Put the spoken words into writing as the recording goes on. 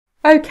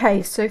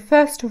Okay, so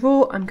first of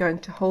all, I'm going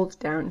to hold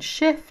down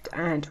Shift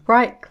and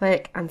right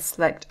click and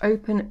select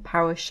Open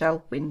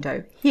PowerShell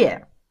window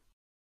here.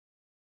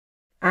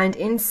 And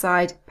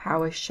inside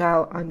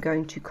PowerShell, I'm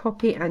going to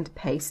copy and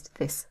paste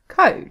this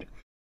code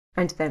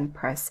and then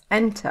press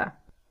Enter.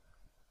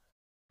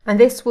 And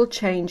this will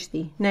change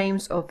the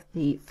names of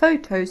the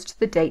photos to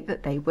the date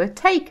that they were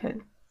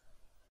taken.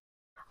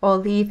 I'll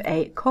leave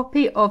a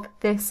copy of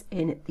this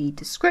in the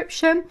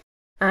description,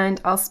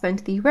 and I'll spend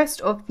the rest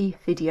of the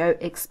video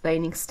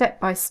explaining step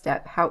by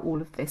step how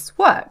all of this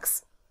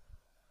works.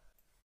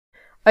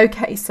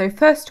 Okay, so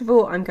first of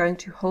all, I'm going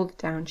to hold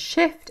down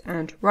Shift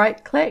and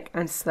right click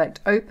and select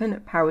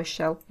Open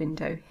PowerShell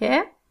window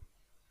here.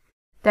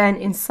 Then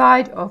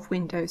inside of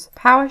Windows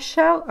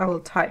PowerShell, I will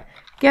type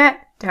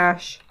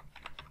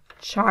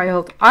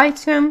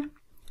Get-ChildItem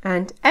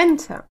and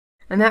Enter.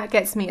 And that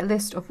gets me a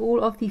list of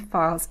all of the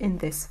files in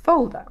this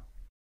folder.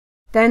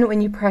 Then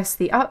when you press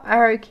the up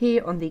arrow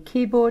key on the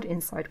keyboard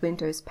inside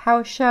Windows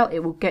PowerShell, it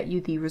will get you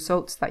the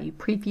results that you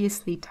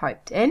previously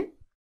typed in.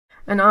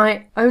 And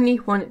I only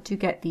want to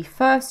get the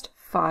first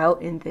file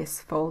in this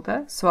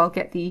folder, so I'll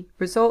get the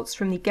results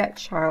from the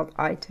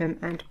Get-ChildItem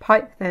and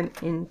pipe them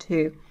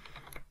into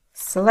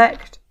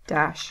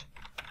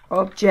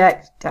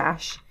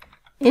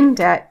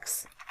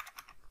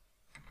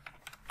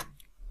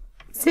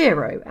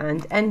select-object-index0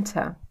 and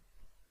Enter.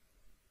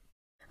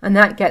 And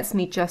that gets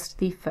me just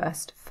the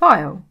first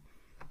file.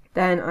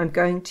 Then I'm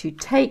going to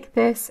take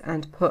this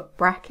and put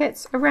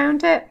brackets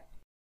around it,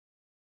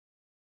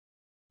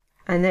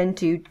 and then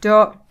do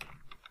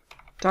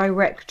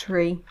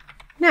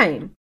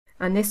 .directory_name,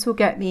 and this will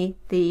get me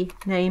the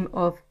name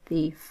of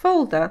the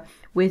folder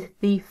with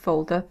the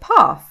folder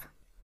path.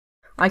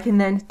 I can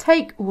then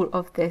take all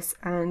of this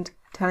and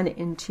turn it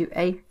into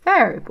a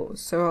variable.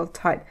 So I'll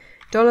type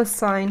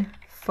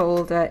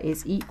 $folder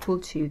is equal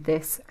to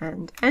this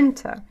and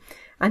Enter.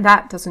 And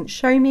that doesn't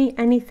show me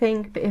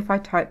anything, but if I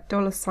type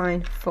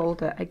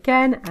 $folder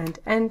again and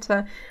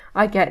Enter,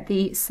 I get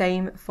the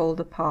same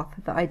folder path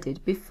that I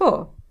did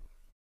before.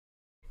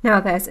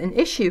 Now there's an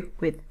issue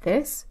with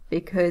this,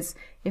 because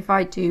if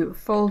I do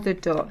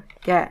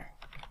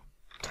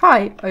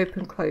folder.getType,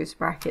 open close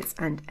brackets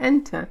and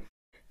Enter,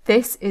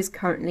 this is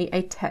currently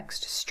a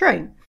text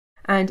string.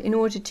 And in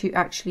order to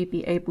actually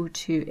be able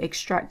to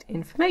extract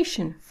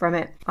information from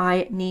it,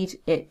 I need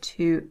it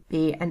to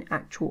be an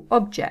actual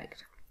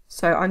object.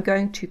 So I'm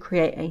going to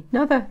create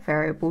another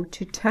variable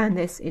to turn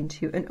this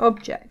into an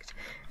object,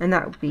 and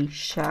that will be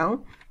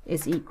shell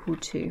is equal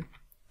to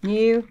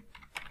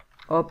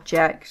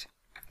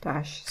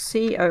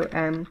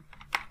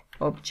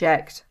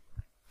New-Object-ComObject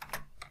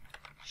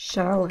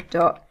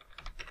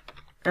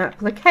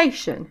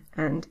shell.application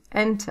and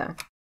Enter.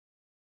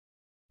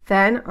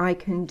 Then I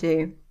can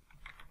do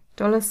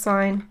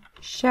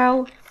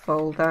 $shell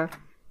folder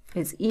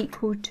is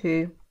equal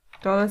to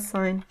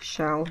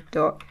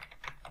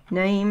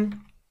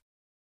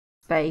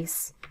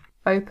 $shell.NameSpace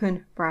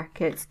open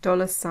brackets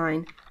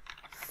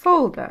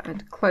 $folder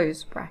and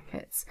close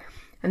brackets.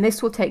 And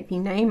this will take the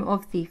name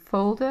of the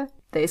folder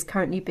that is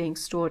currently being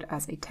stored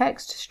as a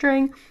text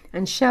string,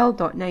 and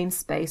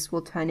shell.NameSpace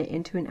will turn it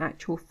into an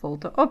actual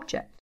folder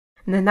object.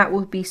 And then that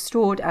will be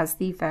stored as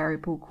the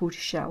variable called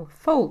shell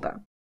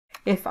folder.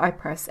 If I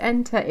press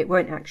Enter, it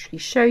won't actually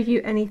show you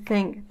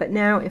anything, but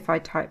now if I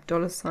type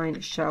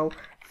 $shell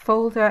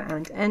folder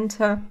and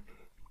Enter,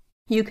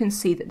 you can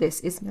see that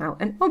this is now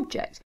an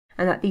object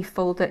and that the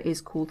folder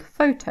is called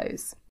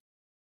photos.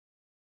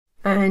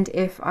 And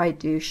if I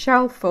do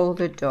shell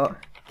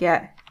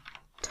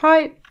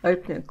folder.getType,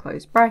 open and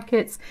close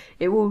brackets,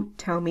 it will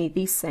tell me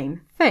the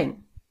same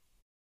thing.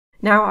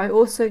 Now I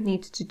also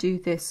need to do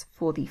this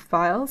for the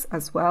files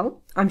as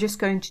well. I'm just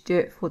going to do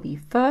it for the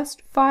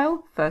first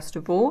file first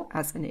of all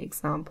as an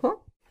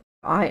example.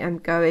 I am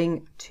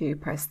going to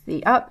press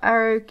the up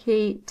arrow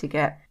key to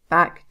get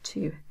back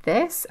to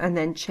this, and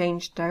then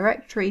change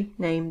directory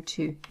name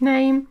to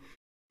name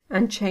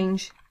and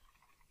change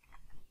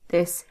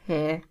this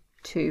here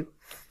to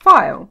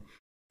file.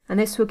 And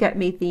this will get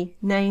me the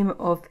name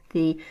of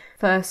the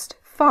first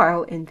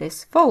file in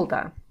this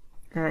folder.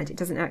 And it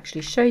doesn't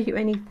actually show you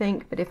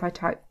anything, but if I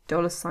type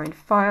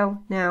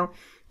 $file now,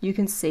 you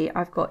can see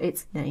I've got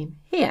its name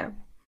here.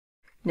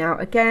 Now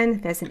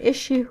again, there's an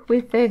issue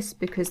with this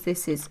because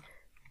this is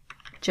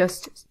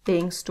just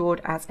being stored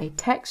as a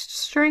text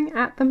string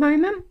at the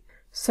moment.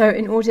 So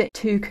in order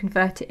to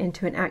convert it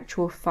into an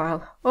actual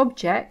file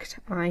object,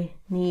 I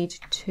need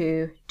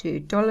to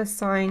do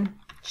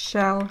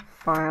 $shell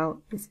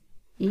file is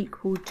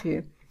equal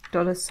to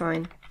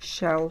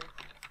 $shell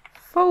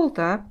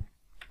folder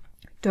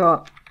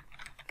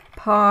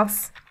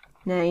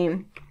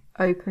 .ParseName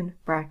open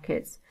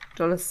brackets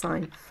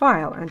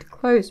 $file and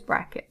close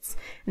brackets,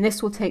 and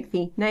this will take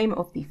the name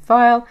of the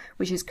file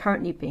which is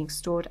currently being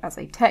stored as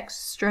a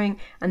text string,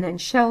 and then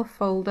shell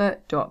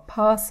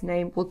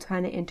folder.ParseName will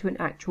turn it into an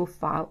actual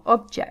file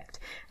object,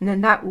 and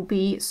then that will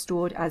be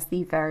stored as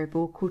the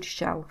variable called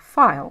shell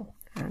file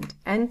and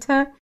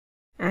Enter.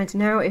 And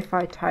now if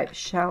I type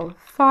shell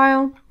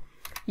file,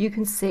 you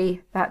can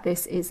see that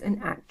this is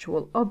an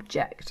actual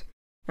object.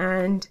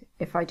 And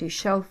if I do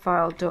shell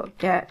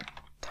file.get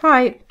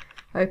type,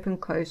 open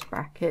close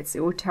brackets,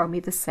 it will tell me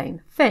the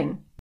same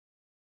thing.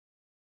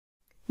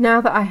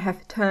 Now that I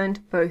have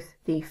turned both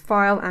the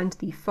file and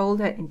the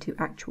folder into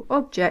actual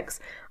objects,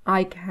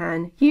 I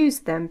can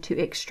use them to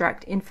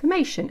extract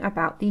information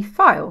about the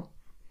file.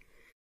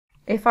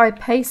 If I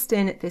paste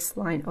in this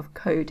line of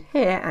code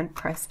here and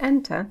press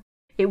enter,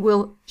 it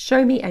will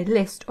show me a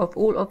list of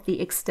all of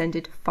the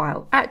extended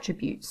file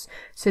attributes.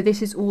 So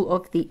this is all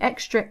of the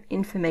extra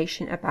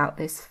information about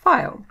this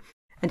file.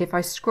 And if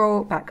I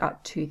scroll back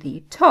up to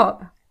the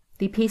top,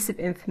 the piece of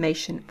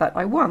information that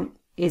I want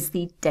is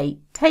the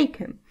date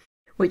taken,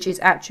 which is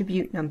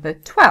attribute number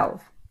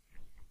 12.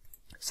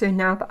 So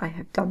now that I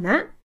have done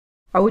that,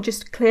 I will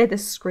just clear the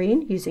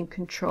screen using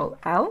Control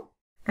L,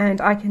 and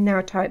I can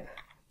now type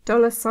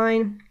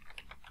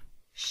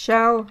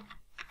 $shell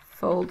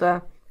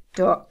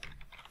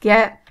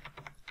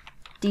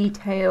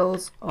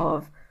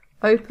folder.GetDetailsOf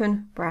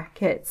open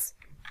brackets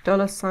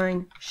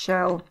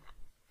 $shell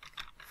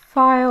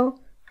file,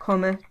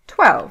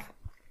 12.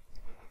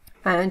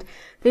 And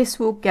this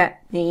will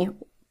get me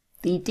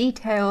the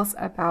details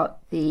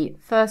about the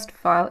first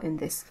file in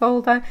this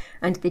folder,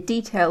 and the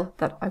detail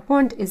that I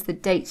want is the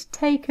date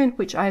taken,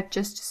 which I have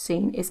just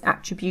seen is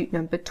attribute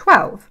number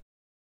 12.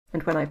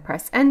 And when I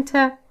press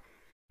enter,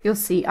 you'll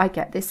see I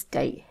get this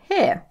date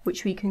here,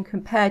 which we can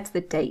compare to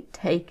the date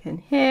taken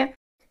here,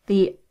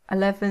 the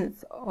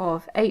 11th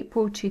of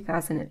April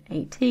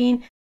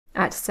 2018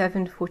 at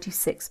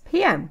 7:46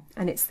 p.m.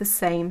 and it's the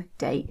same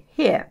date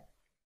here.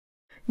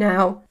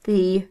 Now,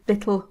 the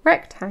little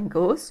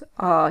rectangles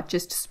are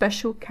just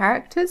special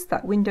characters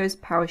that Windows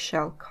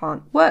PowerShell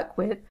can't work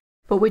with,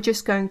 but we're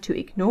just going to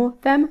ignore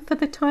them for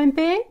the time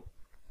being.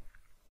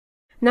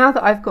 Now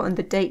that I've gotten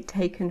the date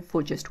taken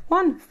for just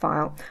one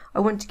file, I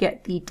want to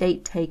get the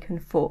date taken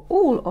for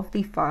all of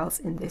the files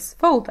in this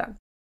folder.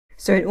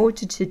 So in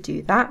order to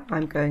do that,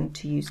 I'm going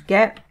to use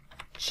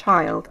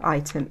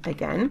Get-ChildItem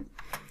again,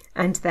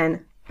 and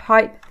then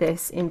pipe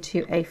this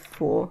into a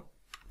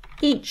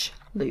ForEach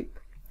loop,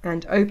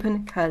 and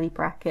open curly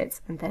brackets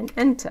and then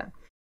enter.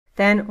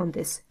 Then on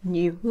this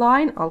new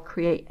line, I'll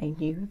create a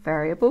new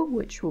variable,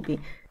 which will be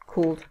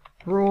called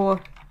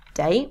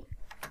RawDate.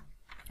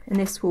 And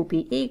this will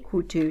be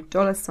equal to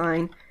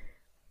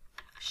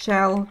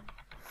 $shell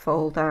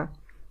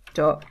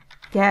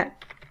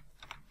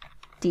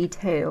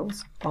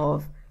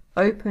folder.GetDetailsOf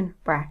open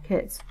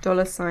brackets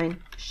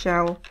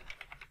 $shell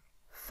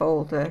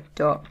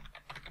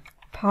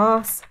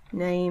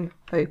folder.ParseName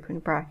open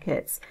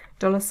brackets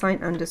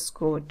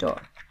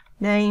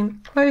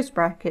 $_name close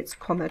brackets,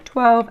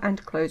 12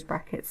 and close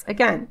brackets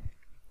again.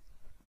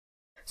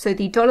 So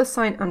the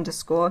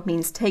 $_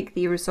 means take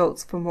the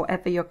results from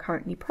whatever you're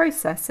currently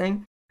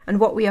processing, and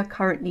what we are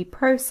currently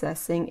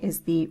processing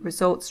is the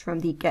results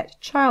from the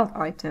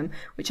Get-ChildItem,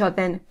 which are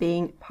then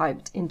being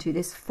piped into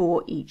this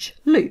ForEach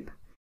loop.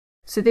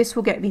 So this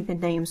will get me the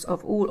names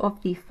of all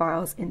of the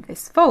files in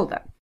this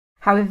folder.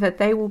 However,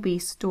 they will be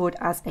stored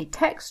as a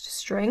text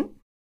string,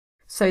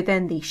 so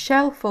then the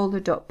shell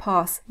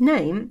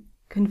folder.ParseName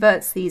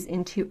converts these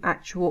into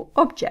actual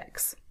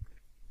objects.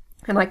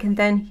 And I can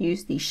then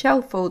use the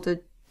shell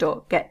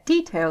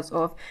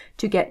folder.GetDetailsOf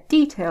to get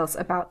details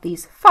about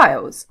these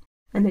files.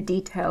 And the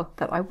detail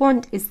that I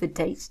want is the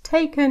date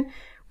taken,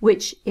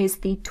 which is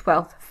the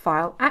 12th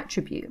file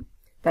attribute.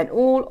 Then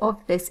all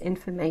of this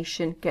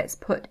information gets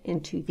put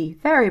into the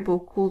variable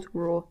called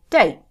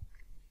RawDate.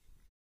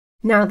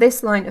 Now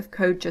this line of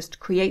code just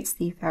creates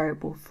the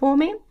variable for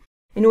me.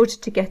 In order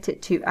to get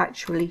it to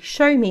actually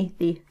show me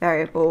the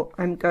variable,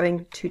 I'm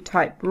going to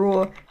type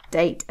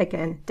RawDate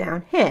again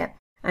down here,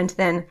 and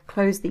then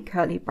close the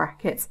curly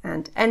brackets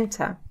and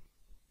enter.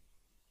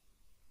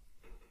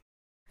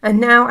 And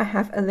now I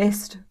have a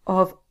list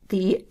of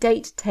the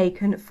date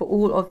taken for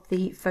all of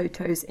the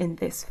photos in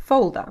this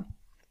folder.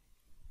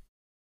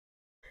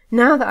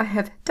 Now that I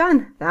have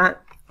done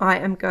that, I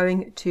am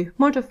going to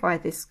modify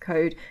this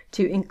code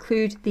to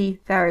include the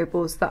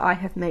variables that I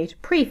have made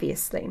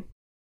previously.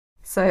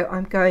 So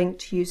I'm going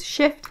to use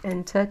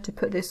Shift-Enter to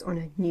put this on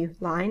a new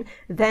line,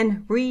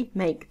 then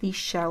remake the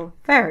shell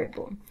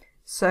variable.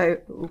 So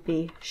it will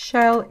be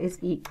shell is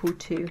equal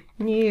to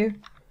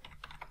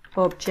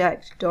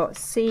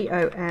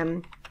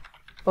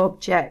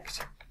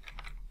New-Object.ComObject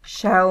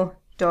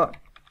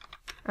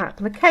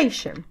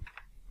shell.application.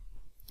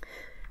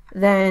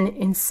 Then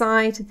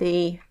inside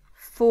the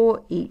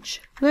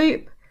ForEach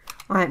loop,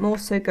 I'm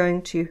also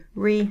going to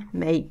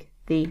remake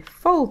the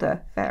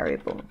folder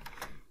variable.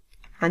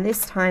 And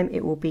this time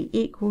it will be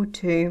equal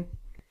to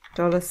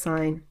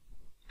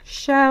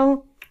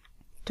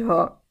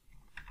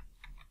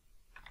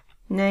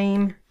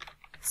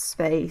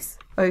 $shell.NameSpace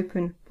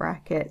open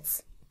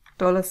brackets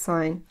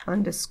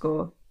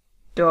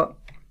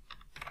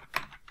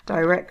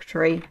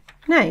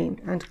 $_DirectoryName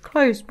and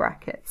close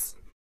brackets.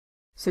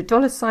 So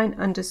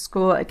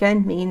 $_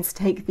 again means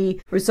take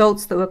the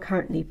results that we're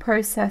currently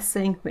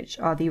processing, which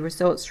are the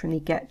results from the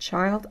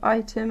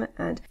Get-ChildItem,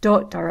 and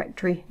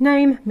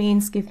 .DirectoryName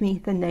means give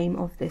me the name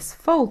of this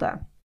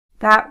folder.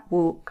 That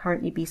will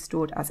currently be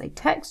stored as a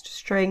text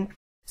string.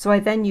 So I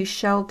then use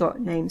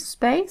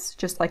shell.NameSpace,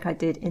 just like I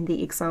did in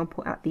the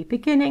example at the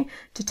beginning,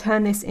 to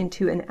turn this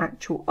into an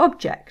actual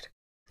object.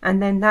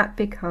 And then that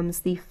becomes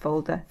the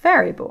folder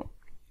variable.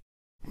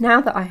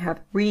 Now that I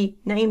have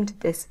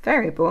renamed this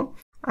variable,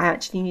 I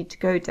actually need to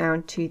go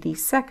down to the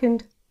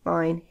second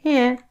line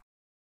here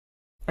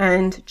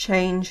and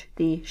change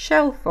the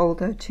shell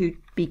folder to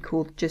be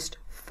called just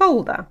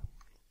folder.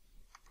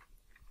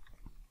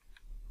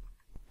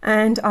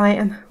 And I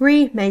am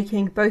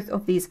remaking both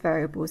of these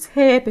variables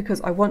here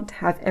because I want to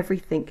have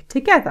everything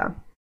together.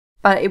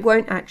 But it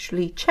won't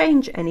actually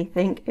change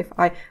anything if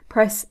I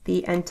press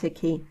the Enter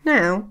key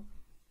now.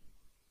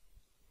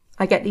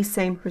 I get the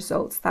same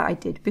results that I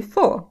did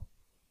before.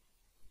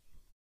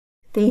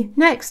 The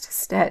next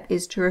step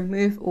is to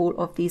remove all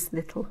of these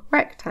little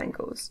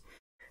rectangles.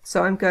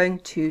 So I'm going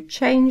to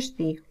change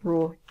the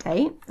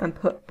RawDate and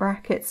put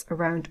brackets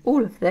around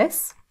all of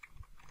this.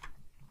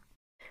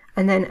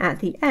 And then at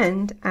the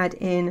end, add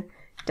in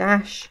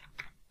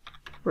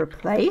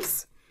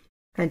 -replace.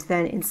 And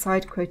then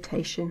inside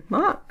quotation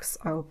marks,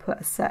 I will put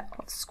a set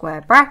of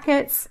square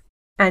brackets.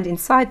 And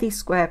inside these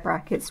square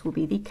brackets will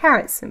be the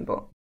caret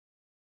symbol.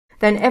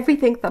 Then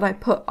everything that I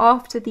put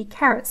after the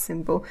caret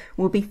symbol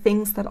will be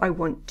things that I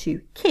want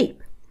to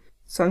keep.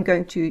 So I'm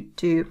going to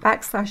do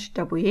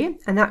 \W,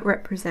 and that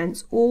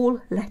represents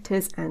all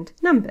letters and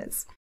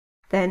numbers.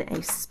 Then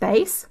a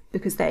space,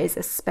 because there is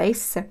a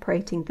space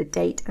separating the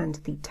date and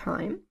the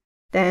time.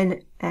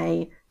 Then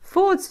a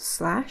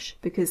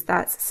 /, because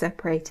that's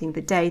separating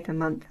the day, the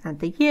month, and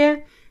the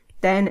year.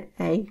 Then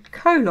a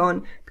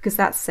colon, because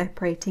that's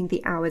separating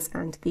the hours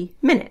and the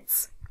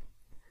minutes.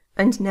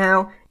 And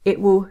now it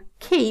will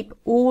keep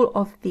all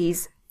of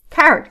these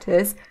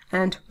characters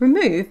and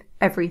remove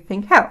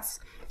everything else.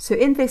 So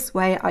in this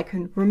way I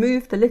can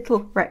remove the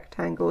little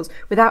rectangles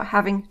without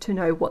having to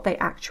know what they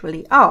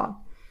actually are.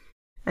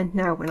 And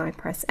now when I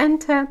press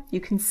enter,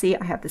 you can see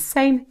I have the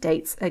same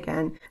dates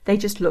again. They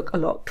just look a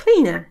lot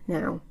cleaner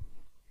now.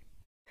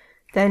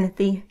 Then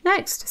the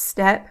next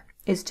step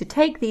is to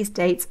take these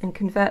dates and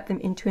convert them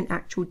into an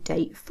actual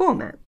date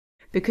format.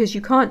 Because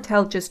you can't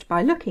tell just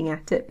by looking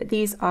at it, but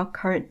these are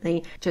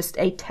currently just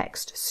a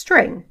text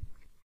string.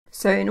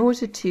 So in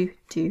order to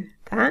do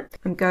that,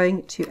 I'm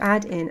going to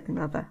add in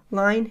another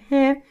line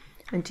here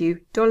and do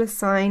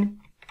 $datetime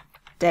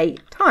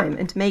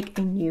and make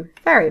a new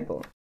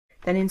variable.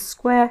 Then in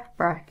square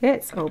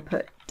brackets, I'll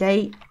put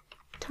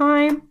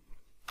datetime,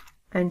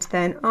 and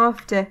then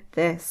after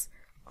this,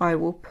 I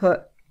will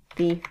put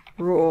the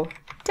raw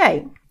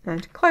date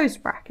and close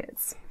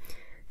brackets.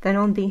 Then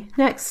on the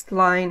next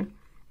line,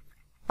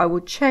 I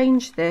will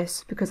change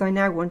this because I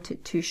now want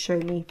it to show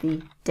me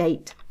the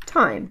date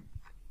time.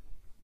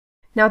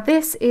 Now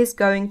this is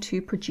going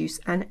to produce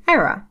an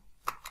error.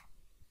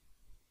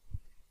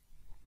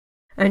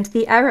 And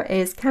the error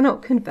is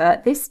cannot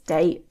convert this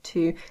date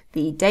to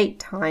the date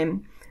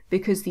time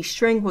because the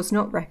string was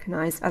not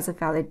recognized as a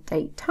valid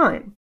date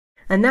time.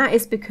 And that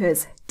is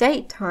because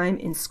date time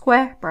in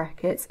square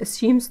brackets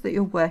assumes that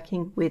you're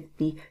working with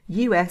the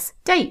US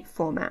date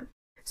format.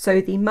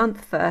 So the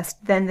month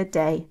first, then the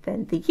day,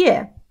 then the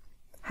year.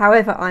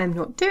 However, I am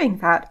not doing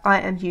that. I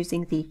am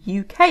using the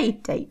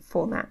UK date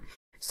format.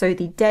 So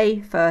the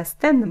day first,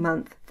 then the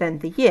month, then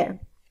the year.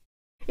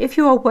 If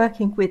you are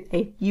working with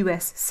a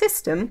US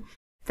system,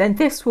 then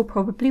this will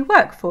probably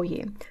work for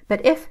you.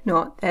 But if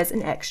not, there's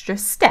an extra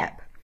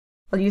step.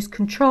 I'll use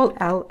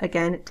Ctrl-L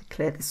again to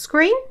clear the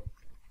screen.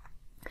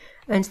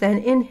 And then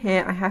in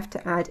here, I have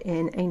to add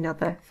in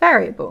another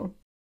variable.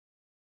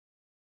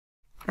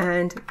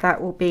 And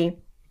that will be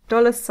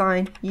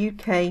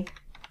 $ukCulture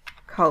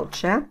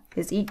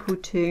is equal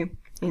to,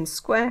 in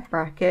square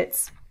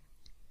brackets,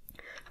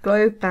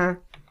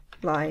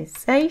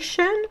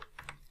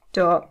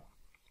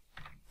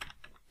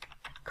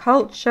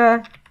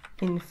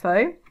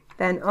 Globalization.CultureInfo,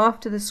 then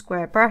after the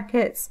square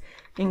brackets,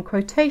 in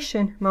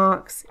quotation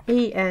marks,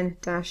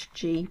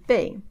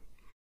 en-gb.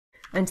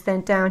 And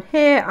then down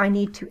here, I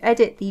need to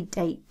edit the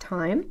date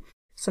time.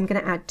 So I'm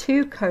going to add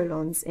 2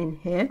 colons in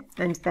here,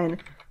 and then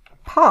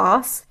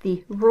parse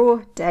the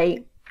raw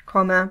date,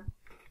 comma,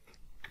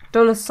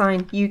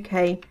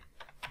 $ukCulture.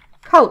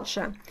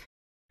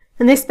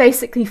 And this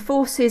basically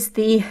forces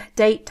the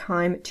date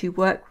time to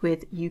work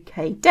with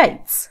UK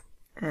dates.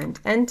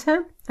 And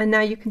enter. And now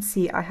you can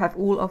see I have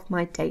all of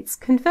my dates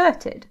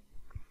converted.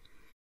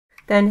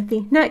 Then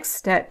the next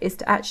step is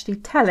to actually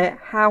tell it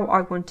how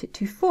I want it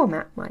to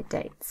format my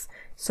dates.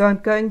 So I'm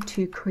going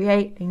to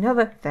create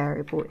another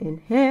variable in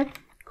here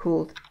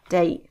called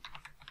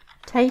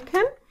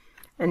DateTaken,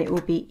 and it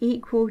will be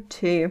equal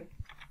to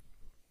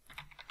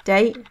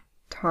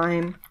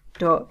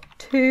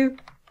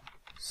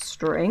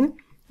datetime.ToString,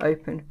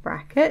 open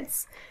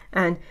brackets,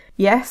 And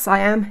yes, I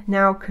am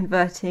now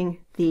converting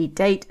the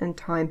date and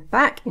time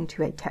back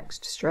into a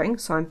text string,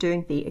 so I'm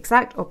doing the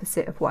exact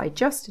opposite of what I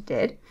just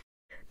did.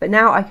 But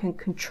now I can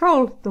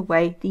control the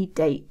way the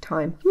date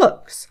time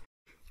looks.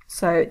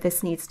 So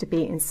this needs to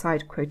be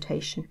inside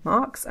quotation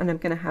marks, and I'm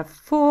going to have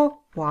 4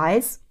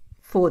 Y's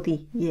for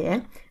the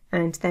year,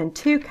 and then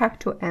 2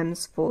 capital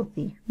M's for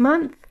the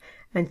month,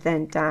 and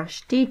then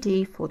dash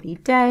DD for the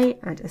day,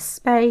 and a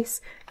space,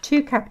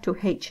 2 capital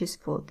H's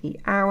for the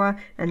hour,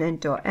 and then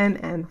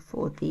 .mm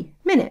for the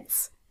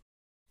minutes.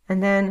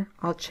 And then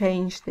I'll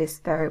change this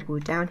variable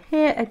down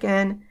here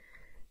again,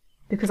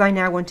 because I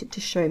now want it to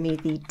show me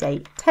the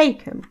date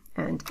taken,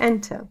 and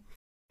enter.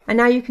 And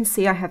now you can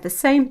see I have the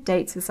same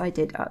dates as I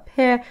did up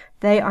here.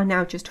 They are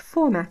now just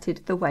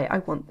formatted the way I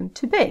want them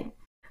to be.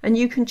 And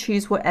you can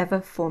choose whatever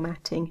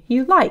formatting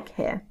you like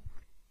here.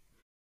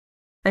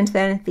 And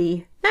then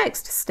the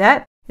next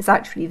step is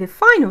actually the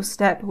final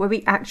step, where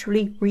we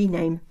actually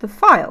rename the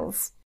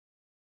files.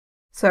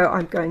 So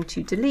I'm going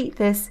to delete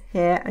this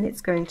here, and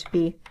it's going to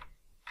be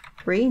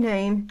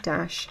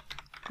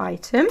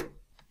rename-item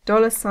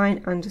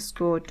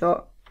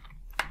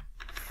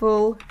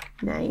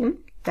 $_.FullName,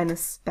 then a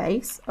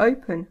space,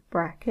 open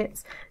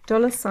brackets,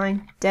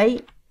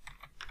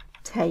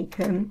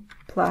 $DateTaken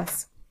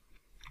plus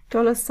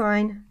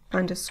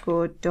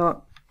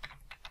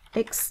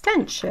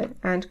 $_.extension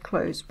and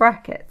close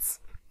brackets.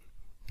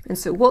 And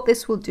so what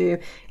this will do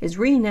is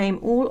rename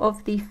all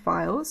of the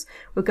files.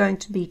 We're going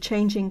to be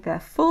changing their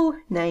full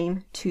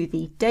name to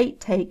the date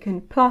taken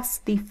plus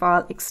the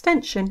file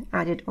extension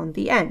added on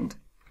the end.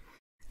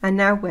 And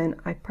now when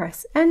I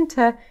press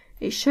enter,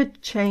 it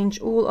should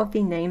change all of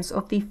the names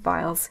of the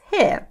files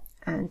here,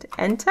 and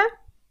enter.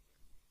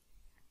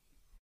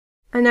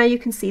 And now you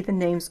can see the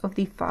names of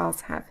the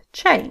files have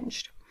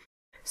changed.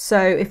 So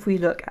if we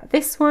look at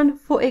this one,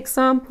 for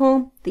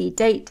example, the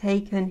date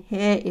taken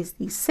here is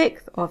the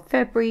 6th of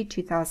February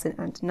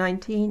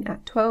 2019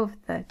 at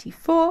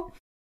 12:34,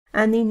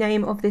 and the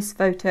name of this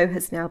photo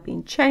has now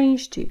been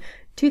changed to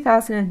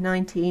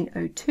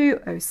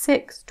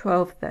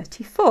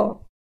 2019-02-06-1234.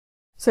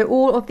 So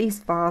all of these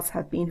files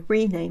have been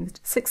renamed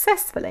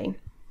successfully.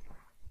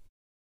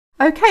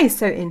 Okay,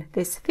 so in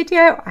this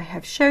video I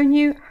have shown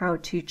you how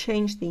to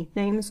change the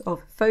names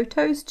of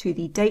photos to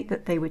the date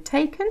that they were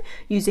taken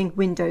using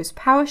Windows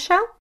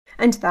PowerShell,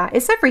 and that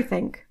is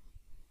everything.